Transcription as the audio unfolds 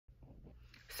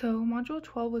So module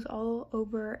 12 was all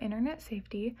over internet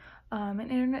safety, and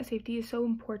internet safety is so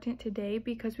important today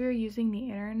because we are using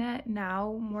the internet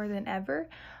now more than ever.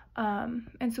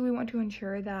 And so we want to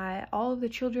ensure that all of the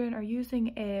children are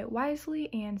using it wisely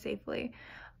and safely.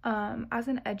 As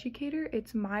an educator,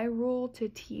 it's my role to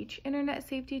teach internet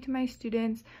safety to my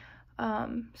students,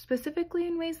 specifically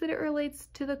in ways that it relates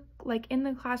to in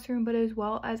the classroom, but as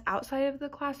well as outside of the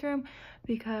classroom,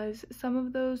 because some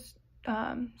of those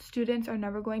students are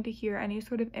never going to hear any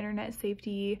sort of internet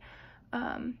safety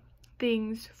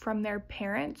things from their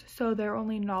parents, so their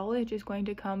only knowledge is going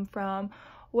to come from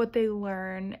what they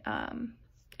learn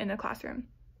in the classroom.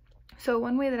 So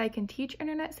one way that I can teach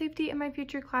internet safety in my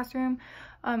future classroom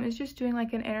is just doing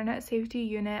like an internet safety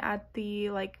unit at the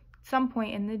some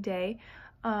point in the day.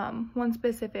 One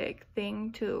specific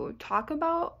thing to talk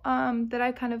about that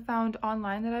I kind of found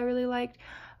online that I really liked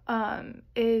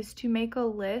is to make a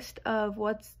list of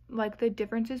what's the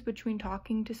differences between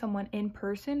talking to someone in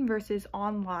person versus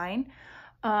online,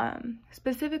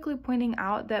 specifically pointing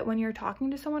out that when you're talking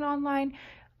to someone online,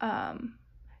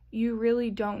 you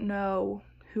really don't know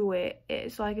who it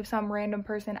is. So if some random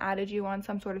person added you on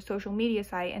some sort of social media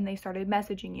site and they started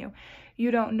messaging you,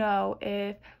 you don't know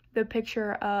if the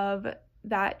picture of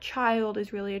that child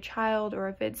is really a child or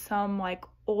if it's some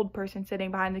old person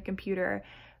sitting behind the computer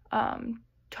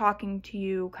talking to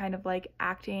you, kind of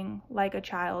acting like a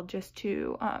child just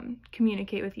to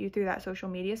communicate with you through that social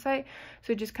media site.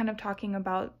 So just kind of talking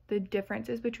about the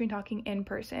differences between talking in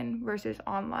person versus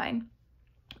online.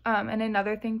 And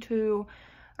another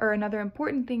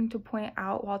important thing to point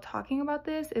out while talking about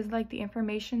this is the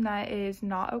information that is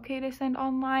not okay to send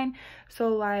online.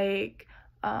 So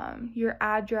your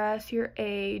address, your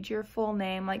age, your full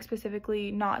name,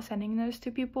 specifically not sending those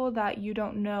to people that you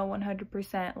don't know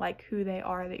 100% who they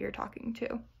are that you're talking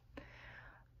to.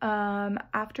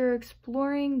 After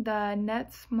exploring the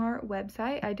NetSmart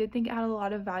website, I did think it had a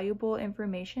lot of valuable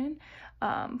information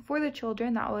for the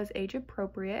children that was age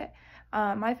appropriate.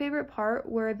 My favorite part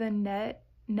were the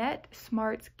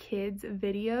NetSmart's kids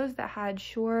videos that had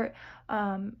short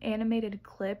animated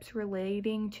clips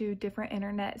relating to different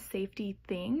internet safety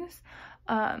things.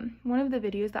 One of the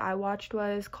videos that I watched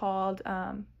was called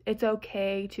It's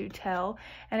Okay to Tell,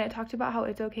 and it talked about how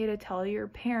it's okay to tell your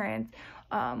parents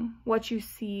what you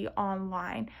see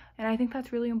online. And I think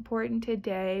that's really important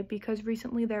today because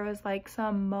recently there was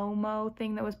some Momo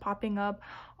thing that was popping up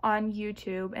on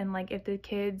YouTube, and if the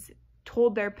kids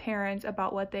told their parents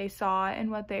about what they saw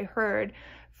and what they heard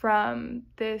from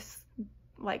this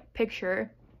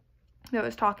picture that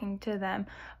was talking to them,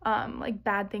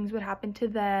 bad things would happen to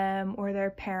them or their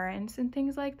parents and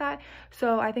things like that.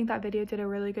 So I think that video did a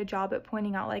really good job at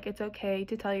pointing out it's okay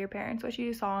to tell your parents what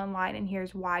you saw online and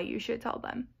here's why you should tell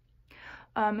them.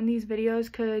 And these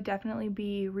videos could definitely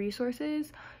be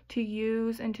resources to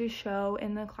use and to show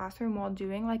in the classroom while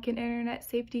doing an internet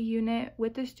safety unit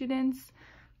with the students.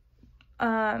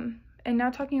 And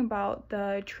now talking about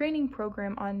the training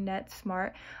program on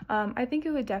NetSmart, I think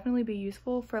it would definitely be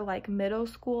useful for middle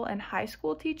school and high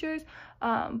school teachers,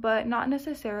 but not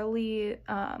necessarily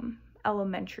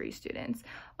elementary students.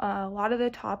 A lot of the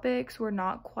topics were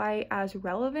not quite as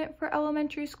relevant for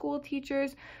elementary school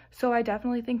teachers, so I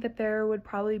definitely think that there would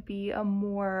probably be a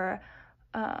more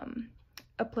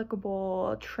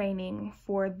applicable training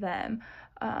for them.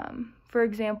 For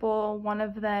example, one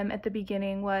of them at the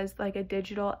beginning was a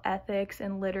digital ethics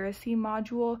and literacy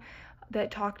module that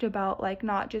talked about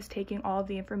not just taking all of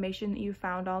the information that you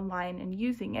found online and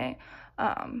using it.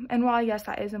 And while yes,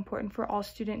 that is important for all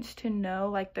students to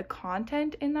know, the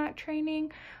content in that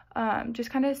training just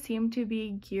kind of seemed to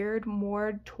be geared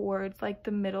more towards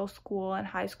the middle school and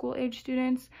high school age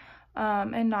students,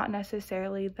 and not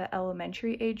necessarily the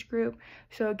elementary age group.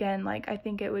 So again, I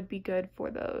think it would be good for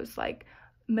those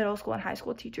middle school and high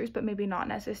school teachers, but maybe not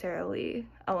necessarily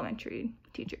elementary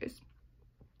teachers.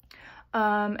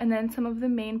 And then some of the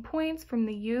main points from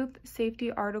the youth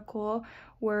safety article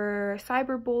were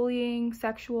cyberbullying,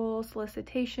 sexual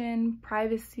solicitation,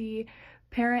 privacy,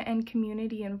 parent and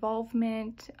community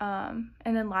involvement, and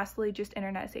then lastly, just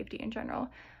internet safety in general.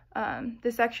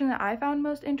 The section that I found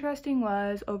most interesting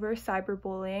was over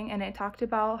cyberbullying, and it talked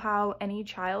about how any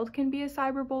child can be a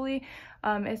cyberbully.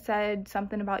 It said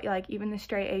something about even the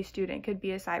straight A student could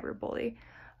be a cyberbully,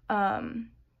 and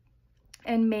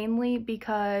mainly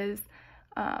because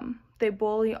they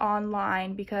bully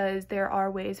online because there are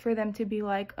ways for them to be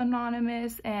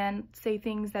anonymous and say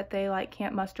things that they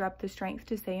can't muster up the strength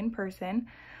to say in person.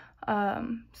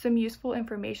 Some useful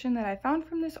information that I found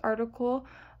from this article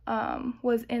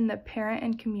was in the parent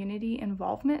and community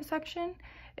involvement section.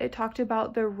 It talked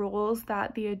about the roles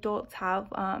that the adults have,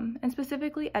 and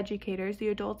specifically educators, the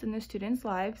adults in the students'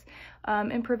 lives,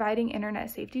 in providing internet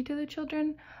safety to the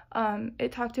children.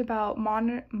 It talked about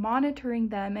monitoring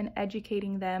them and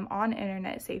educating them on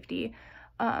internet safety.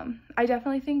 I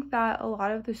definitely think that a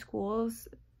lot of the schools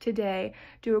today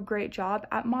do a great job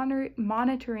at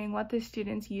monitoring what the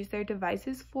students use their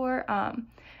devices for,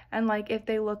 and like if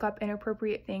they look up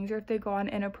inappropriate things or if they go on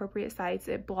inappropriate sites,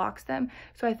 it blocks them.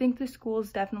 So I think the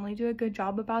schools definitely do a good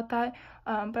job about that,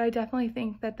 but I definitely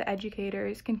think that the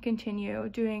educators can continue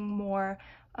doing more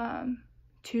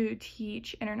to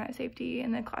teach internet safety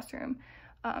in the classroom.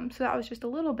 So that was just a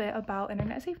little bit about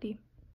internet safety.